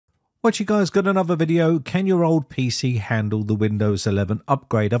What you guys got another video? Can your old PC handle the Windows 11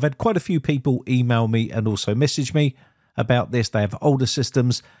 upgrade? I've had quite a few people email me and also message me about this. They have older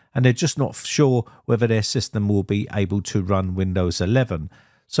systems and they're just not sure whether their system will be able to run Windows 11.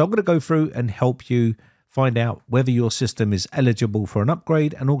 So I'm going to go through and help you find out whether your system is eligible for an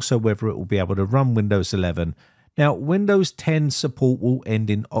upgrade and also whether it will be able to run Windows 11. Now, Windows 10 support will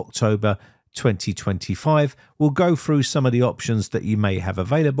end in October 2025. We'll go through some of the options that you may have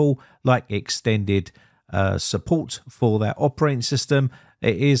available, like extended support for that operating system.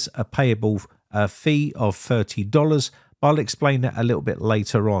 It is a payable fee of $30. I'll explain that a little bit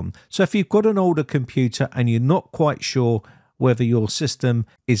later on. So if you've got an older computer and you're not quite sure whether your system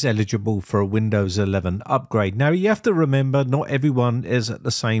is eligible for a Windows 11 upgrade. Now, you have to remember, not everyone is at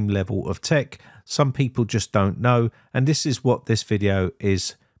the same level of tech. Some people just don't know, and this is what this video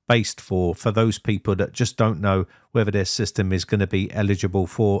is based for those people that just don't know whether their system is going to be eligible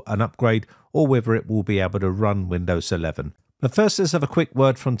for an upgrade or whether it will be able to run Windows 11. But first, let's have a quick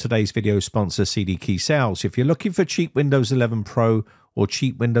word from today's video sponsor, CD Key Sales. If you're looking for cheap Windows 11 Pro or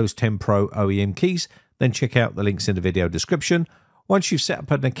cheap Windows 10 Pro OEM keys, then check out the links in the video description. Once you've set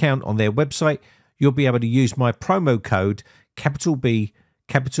up an account on their website, you'll be able to use my promo code B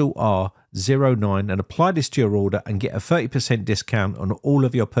R09 and apply this to your order and get a 30% discount on all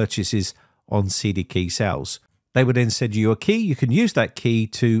of your purchases on CD Key Sales. They will then send you a key. You can use that key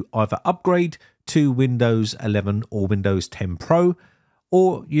to either upgrade to Windows 11 or Windows 10 Pro,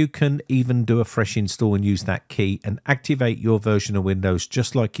 or you can even do a fresh install and use that key and activate your version of Windows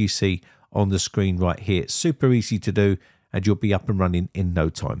just like you see on the screen right here. It's super easy to do and you'll be up and running in no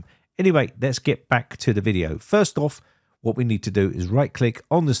time. Anyway, let's get back to the video. First off, what we need to do is right click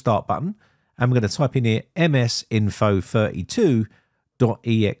on the start button and we're going to type in here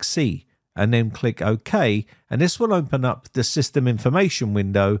msinfo32.exe and then click OK, and this will open up the system information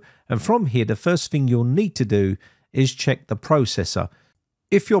window. And from here, the first thing you'll need to do is check the processor.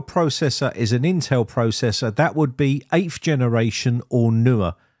 If your processor is an Intel processor, that would be 8th generation or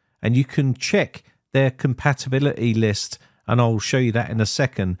newer, and you can check their compatibility list, and I'll show you that in a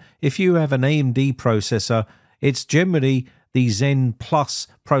second. If you have an AMD processor, it's generally the Zen Plus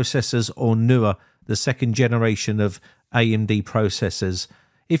processors or newer, the 2nd generation of AMD processors.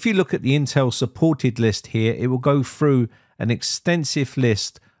 If you look at the Intel supported list here, it will go through an extensive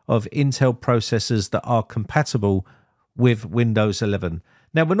list of Intel processors that are compatible with Windows 11.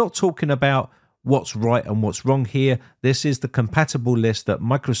 Now, we're not talking about what's right and what's wrong here. This is the compatible list that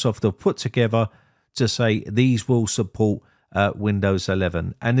Microsoft have put together to say these will support Windows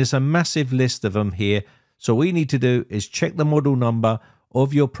 11. And there's a massive list of them here. So all you need to do is check the model number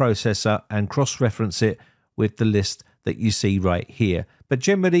of your processor and cross-reference it with the list that you see right here. But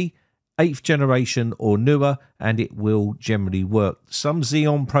generally, 8th generation or newer, and it will generally work. Some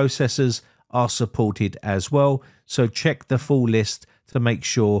Xeon processors are supported as well. So check the full list to make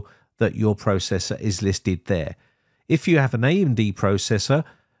sure that your processor is listed there. If you have an AMD processor,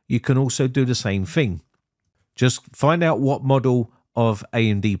 you can also do the same thing. Just find out what model of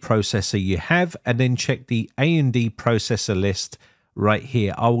AMD processor you have and then check the AMD processor list right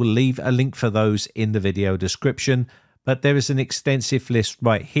here. I will leave a link for those in the video description, but there is an extensive list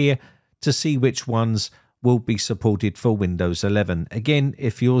right here to see which ones will be supported for Windows 11. Again,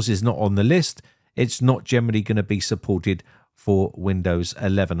 if yours is not on the list, it's not generally going to be supported for Windows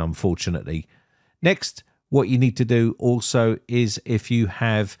 11, unfortunately. Next, what you need to do also is if you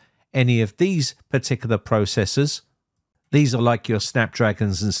have any of these particular processors, these are like your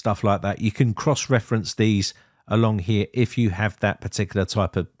Snapdragons and stuff like that. You can cross-reference these along here. If you have that particular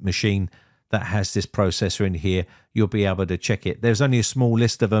type of machine that has this processor in here, you'll be able to check it. There's only a small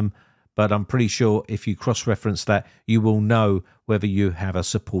list of them, but I'm pretty sure if you cross-reference that, you will know whether you have a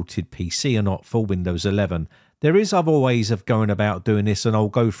supported PC or not for Windows 11. There is other ways of going about doing this, and I'll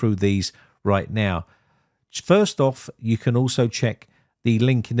go through these right now. First off, you can also check the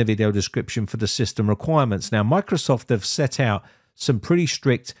link in the video description for the system requirements. Now, Microsoft have set out some pretty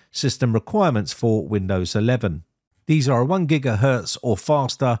strict system requirements for Windows 11. These are a 1 gigahertz or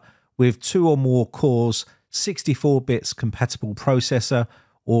faster with 2 or more cores, 64 bits compatible processor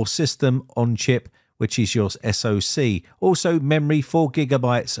or system on chip, which is your SoC. Also memory 4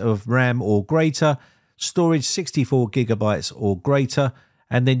 gigabytes of RAM or greater, storage 64 gigabytes or greater,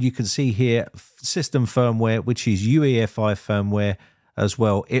 and then you can see here system firmware, which is UEFI firmware as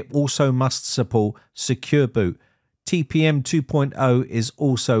well. It also must support secure boot. TPM 2.0 is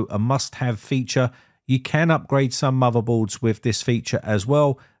also a must-have feature. You can upgrade some motherboards with this feature as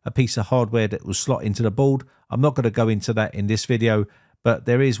well, a piece of hardware that will slot into the board. I'm not going to go into that in this video, but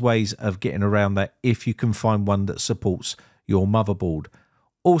there is ways of getting around that if you can find one that supports your motherboard.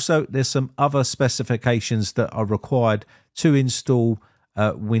 Also, there's some other specifications that are required to install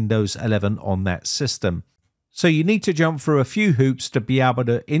Windows 11 on that system. So you need to jump through a few hoops to be able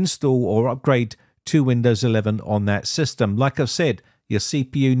to install or upgrade to Windows 11 on that system. Like I've said, your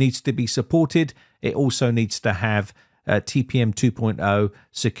CPU needs to be supported. It also needs to have TPM 2.0,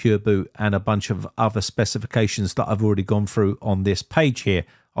 secure boot, and a bunch of other specifications that I've already gone through on this page here.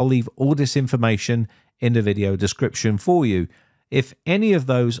 I'll leave all this information in the video description for you. If any of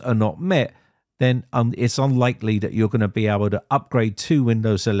those are not met, then it's unlikely that you're going to be able to upgrade to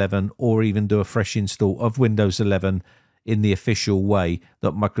Windows 11 or even do a fresh install of Windows 11 in the official way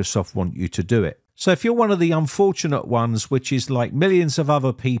that Microsoft want you to do it. So if you're one of the unfortunate ones, which is like millions of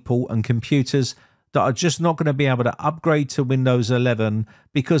other people and computers that are just not going to be able to upgrade to Windows 11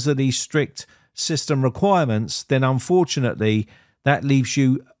 because of these strict system requirements, then unfortunately that leaves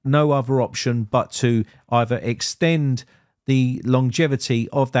you no other option but to either extend the longevity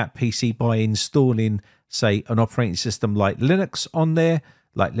of that PC by installing, say, an operating system like Linux on there,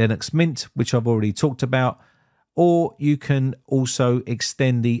 like Linux Mint, which I've already talked about, or you can also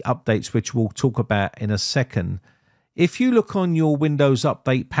extend the updates, which we'll talk about in a second. If you look on your Windows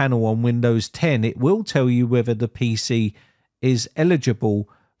Update panel on Windows 10, it will tell you whether the PC is eligible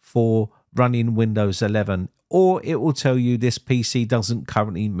for running Windows 11, or it will tell you this PC doesn't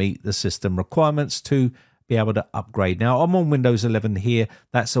currently meet the system requirements to be able to upgrade. Now, I'm on Windows 11 here.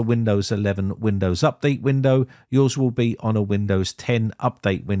 That's a Windows 11 Windows Update window. Yours will be on a Windows 10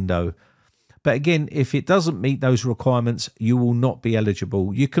 Update window. But again, if it doesn't meet those requirements, you will not be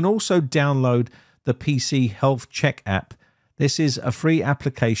eligible. You can also download the PC Health Check app. This is a free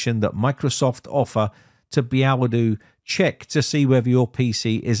application that Microsoft offer to be able to check to see whether your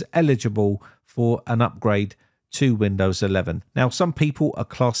PC is eligible for an upgrade to Windows 11. Now, some people are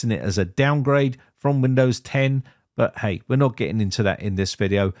classing it as a downgrade from Windows 10, but hey, we're not getting into that in this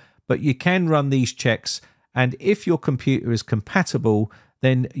video. But you can run these checks, and if your computer is compatible,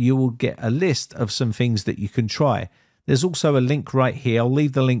 then you will get a list of some things that you can try. There's also a link right here. I'll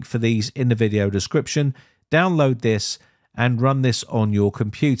leave the link for these in the video description. Download this and run this on your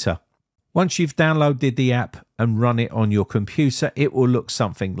computer. Once you've downloaded the app and run it on your computer, it will look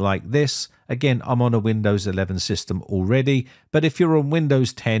something like this. Again, I'm on a Windows 11 system already, but if you're on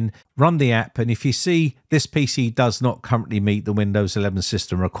Windows 10, run the app, and if you see this PC does not currently meet the Windows 11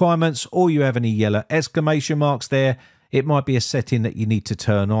 system requirements, or you have any yellow exclamation marks there, it might be a setting that you need to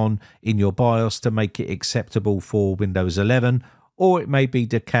turn on in your BIOS to make it acceptable for Windows 11, or it may be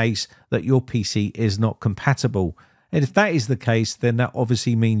the case that your PC is not compatible. And if that is the case, then that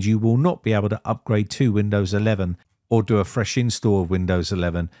obviously means you will not be able to upgrade to Windows 11 or do a fresh install of Windows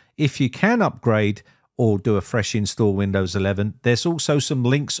 11. If you can upgrade or do a fresh install Windows 11, there's also some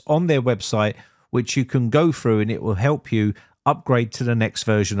links on their website which you can go through, and it will help you upgrade to the next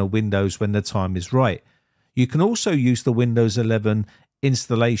version of Windows when the time is right. You can also use the Windows 11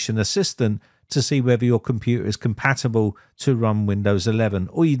 installation assistant to see whether your computer is compatible to run Windows 11.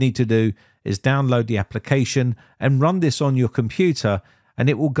 All you need to do is download the application and run this on your computer, and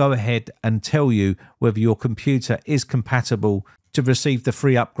it will go ahead and tell you whether your computer is compatible to receive the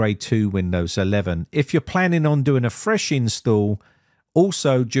free upgrade to Windows 11. If you're planning on doing a fresh install,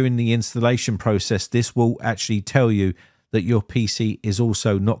 also during the installation process, this will actually tell you that your PC is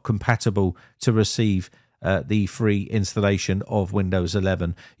also not compatible to receive the free installation of Windows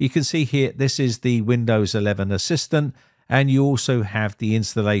 11. You can see here, this is the Windows 11 Assistant, and you also have the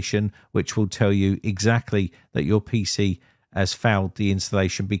installation, which will tell you exactly that your PC has failed the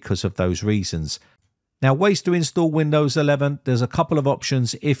installation because of those reasons. Now, ways to install Windows 11, there's a couple of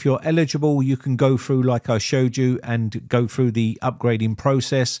options. If you're eligible, you can go through, like I showed you, and go through the upgrading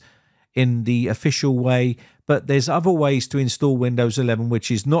process in the official way. But there's other ways to install Windows 11 which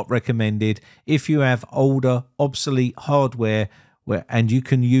is not recommended if you have older, obsolete hardware, and you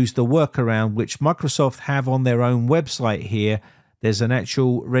can use the workaround which Microsoft have on their own website here. There's an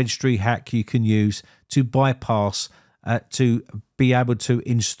actual registry hack you can use to bypass to be able to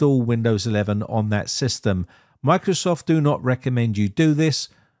install Windows 11 on that system. Microsoft do not recommend you do this,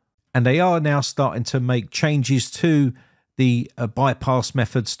 and they are now starting to make changes to the bypass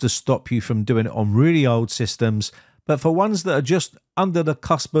methods to stop you from doing it on really old systems. But for ones that are just under the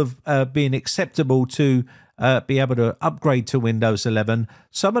cusp of being acceptable to be able to upgrade to Windows 11,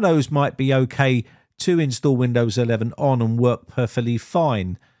 some of those might be okay to install Windows 11 on and work perfectly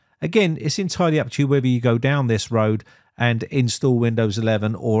fine. Again, it's entirely up to you whether you go down this road and install Windows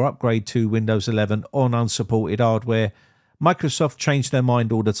 11 or upgrade to Windows 11 on unsupported hardware. Microsoft change their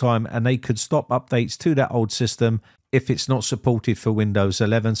mind all the time, and they could stop updates to that old system if it's not supported for Windows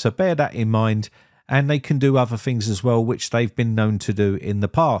 11. So bear that in mind. and they can do other things as well, which they've been known to do in the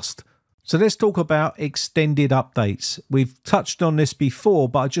past. So let's talk about extended updates. We've touched on this before,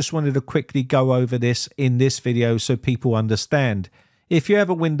 but I just wanted to quickly go over this in this video so people understand. If you have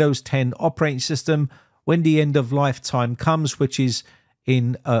a Windows 10 operating system, when the end of lifetime comes, which is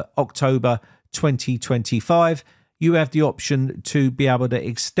in October 2025, you have the option to be able to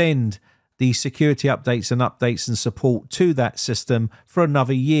extend the security updates and support to that system for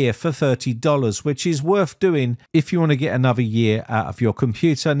another year for $30, which is worth doing if you want to get another year out of your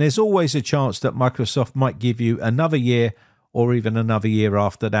computer. And there's always a chance that Microsoft might give you another year or even another year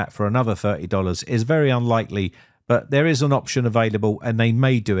after that for another $30. It's very unlikely, but there is an option available and they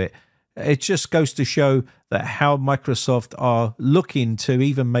may do it. It just goes to show that how Microsoft are looking to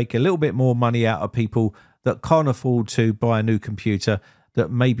even make a little bit more money out of people that can't afford to buy a new computer, that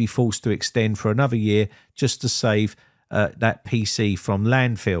may be forced to extend for another year just to save that PC from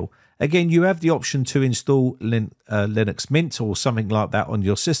landfill. Again, you have the option to install Linux Mint or something like that on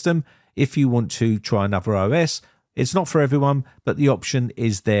your system if you want to try another OS. It's not for everyone, but the option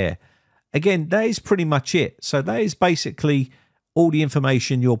is there. Again, that is pretty much it. So that is basically all the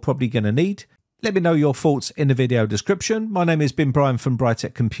information you're probably going to need. Let me know your thoughts in the video description. My name has been Brian from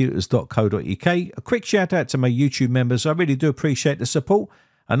briteccomputers.co.uk. A quick shout out to my YouTube members. I really do appreciate the support,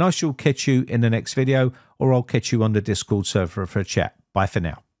 and I shall catch you in the next video, or I'll catch you on the Discord server for a chat. Bye for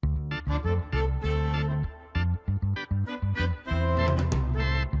now.